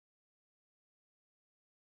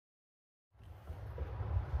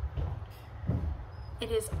It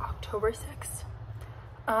is October 6th.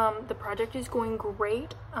 The project is going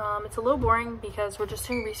great. It's a little boring because we're just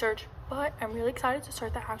doing research, but I'm really excited to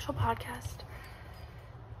start the actual podcast.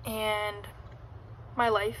 And my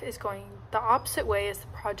life is going the opposite way as the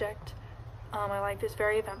project. My life is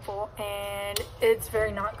very eventful and it's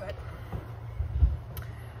very not good.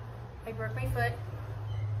 I broke my foot.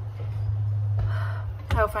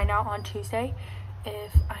 I'll find out on Tuesday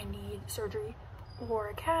if I need surgery or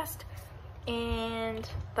a cast, and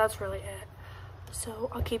that's really it. So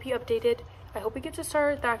I'll keep you updated. I hope we get to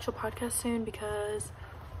start the actual podcast soon because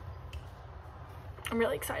I'm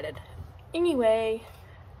really excited. Anyway,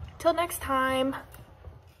 till next time.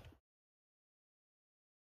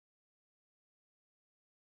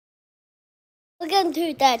 Welcome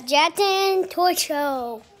to the Jackson Toy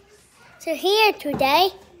Show. So here today,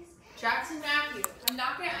 Jackson Matthew, I'm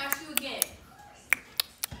not gonna ask you again.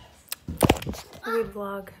 Weird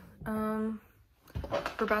vlog.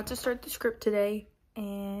 We're about to start the script today,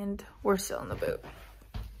 and we're still in the boot.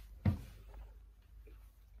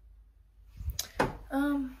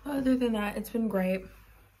 Other than that, it's been great.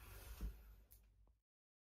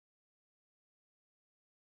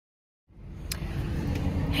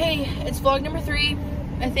 Hey, it's vlog number 3,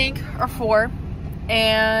 I think, or 4,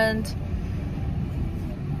 and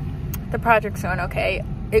the project's going okay.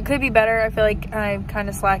 It could be better. I feel like I'm kind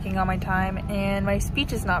of slacking on my time, and my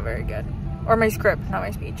speech is not very good. Or my script, not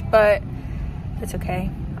my speech, but it's okay.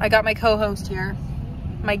 I got my co-host here,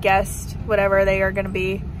 my guest, whatever they are gonna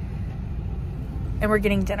be, and we're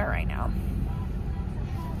getting dinner right now.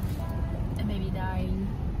 I may be dying.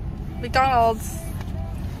 McDonald's.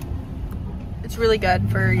 It's really good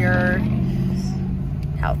for your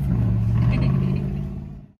health.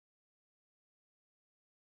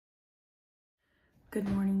 Good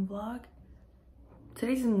morning, vlog.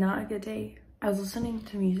 Today's not a good day. I was listening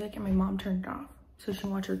to music and my mom turned it off so she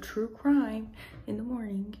can watch her true crime in the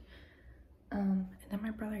morning. And then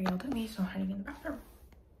my brother yelled at me, so I'm hiding in the bathroom.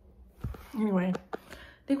 Anyway, I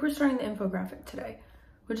think we're starting the infographic today,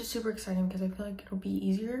 which is super exciting because I feel like it'll be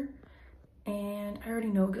easier. And I already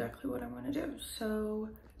know exactly what I'm gonna do, so.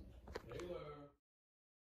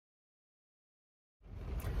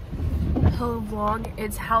 Hello vlog,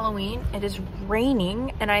 it's Halloween, it is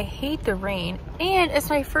raining, and I hate the rain, and it's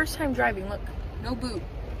my first time driving. Look, no boot.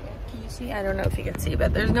 Can you see? I don't know if you can see,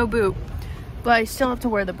 but there's no boot, but I still have to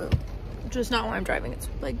wear the boot, which is not why I'm driving. It's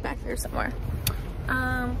like back there somewhere.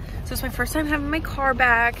 So it's my first time having my car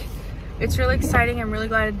back. It's really exciting. I'm really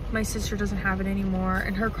glad my sister doesn't have it anymore,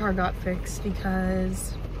 and her car got fixed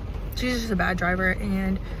because she's just a bad driver,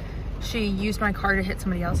 and she used my car to hit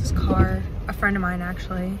somebody else's car, a friend of mine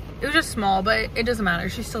actually. It was just small, but it doesn't matter.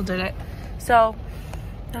 She still did it. So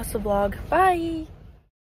that's the vlog. Bye.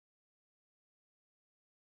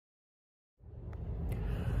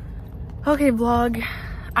 Okay, vlog.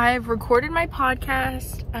 I've recorded my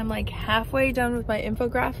podcast. I'm like halfway done with my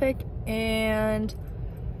infographic, and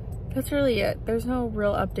that's really it. There's no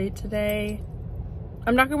real update today.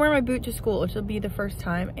 I'm not gonna wear my boot to school, which will be the first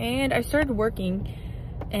time. And I started working,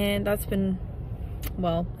 and that's been,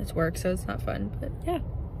 well, it's work, so it's not fun, but yeah.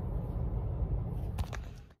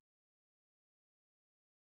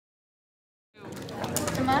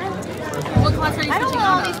 Am I? What class are you? I don't know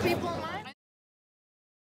all these people in mine.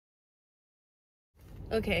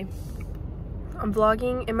 Okay, I'm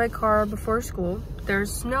vlogging in my car before school.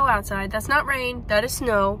 There's snow outside. That's not rain, that is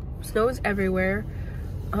snow. Snow is everywhere.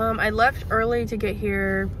 I left early to get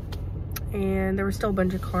here, and there were still a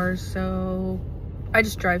bunch of cars, so I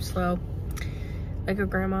just drive slow, like a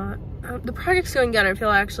grandma. The project's going good. I feel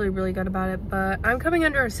actually really good about it, but I'm coming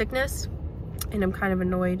under a sickness, and I'm kind of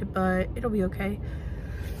annoyed, but it'll be okay.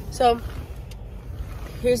 So,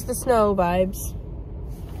 here's the snow vibes.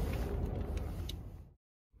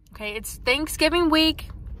 Okay, it's Thanksgiving week.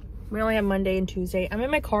 We only have Monday and Tuesday. I'm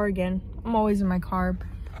in my car again. I'm always in my car.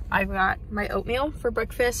 I've got my oatmeal for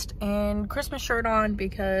breakfast and Christmas shirt on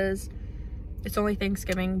because it's only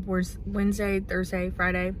Thanksgiving. Wednesday, Thursday,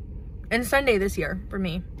 Friday, and Sunday this year for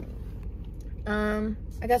me. I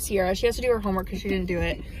got Sierra. She has to do her homework because she didn't do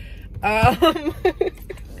it.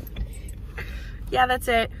 Yeah, that's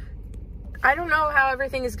it. I don't know how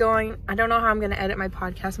everything is going. I don't know how I'm going to edit my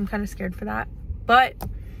podcast. I'm kind of scared for that. But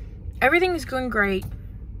everything is going great.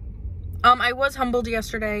 I was humbled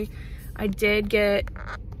yesterday. I did get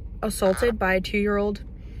assaulted by a 2-year-old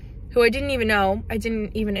who I didn't even know. I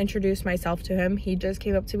didn't even introduce myself to him. He just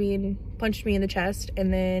came up to me and punched me in the chest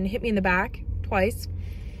and then hit me in the back twice.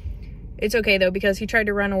 It's okay though, because he tried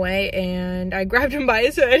to run away and I grabbed him by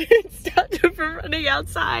his hood and stopped him from running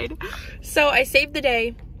outside. So I saved the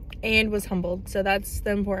day and was humbled. So that's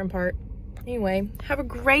the important part. Anyway, have a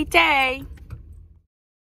great day.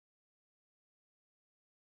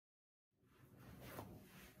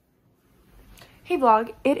 Hey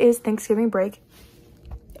vlog, it is Thanksgiving break.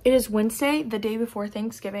 It is Wednesday, the day before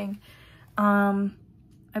Thanksgiving.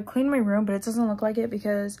 I've cleaned my room, but it doesn't look like it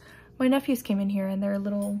because my nephews came in here and they're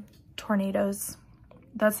little tornadoes.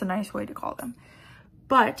 That's a nice way to call them.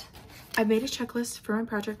 But I made a checklist for my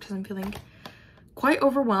project because I'm feeling quite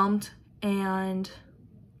overwhelmed and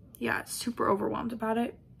yeah, super overwhelmed about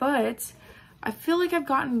it. But I feel like I've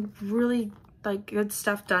gotten really like good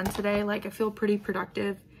stuff done today. Like I feel pretty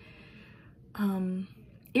productive. Even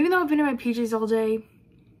though I've been in my PJs all day,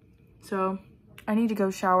 so I need to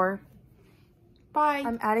go shower. Bye.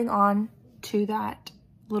 I'm adding on to that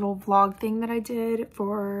little vlog thing that I did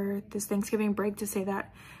for this Thanksgiving break to say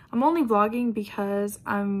that I'm only vlogging because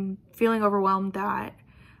I'm feeling overwhelmed that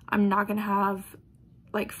I'm not gonna have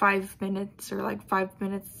like 5 minutes or like 5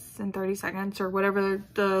 minutes and 30 seconds or whatever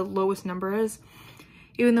the lowest number is.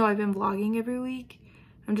 Even though I've been vlogging every week,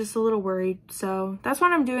 I'm just a little worried. So that's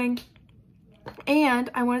what I'm doing. And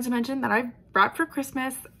I wanted to mention that I've wrapped for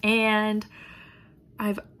Christmas and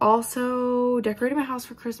I've also decorated my house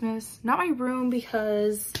for Christmas. Not my room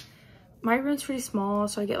because my room's pretty small,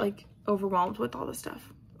 so I get like overwhelmed with all this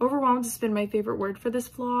stuff. Overwhelmed has been my favorite word for this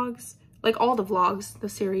vlogs. Like all the vlogs, the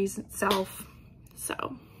series itself.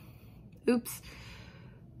 So, oops.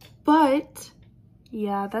 But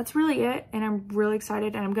yeah, that's really it. And I'm really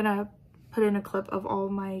excited and I'm gonna put in a clip of all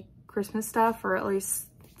my Christmas stuff, or at least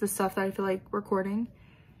the stuff that I feel like recording.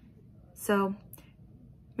 So,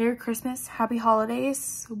 Merry Christmas, Happy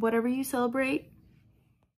Holidays, whatever you celebrate.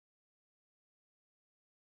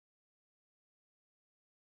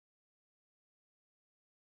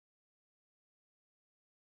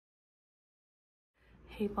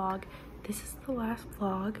 Hey vlog, this is the last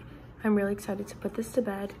vlog. I'm really excited to put this to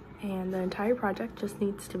bed and the entire project just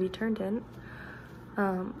needs to be turned in.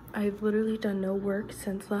 I've literally done no work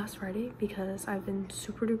since last Friday because I've been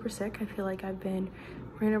super duper sick. I feel like I've been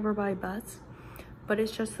ran over by a bus. But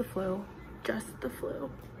it's just the flu,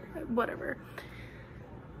 whatever.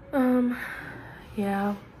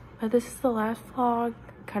 Yeah, but this is the last vlog,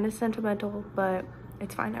 kind of sentimental, but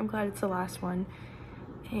it's fine. I'm glad it's the last one.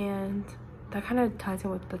 And that kind of ties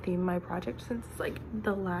in with the theme of my project since it's like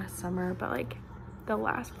the last summer, but like the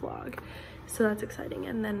last vlog. So that's exciting.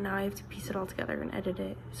 And then now I have to piece it all together and edit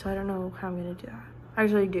it. So I don't know how I'm gonna do that. I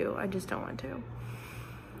actually do, I just don't want to.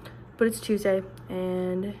 But it's Tuesday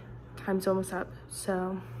and time's almost up,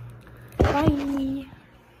 so bye.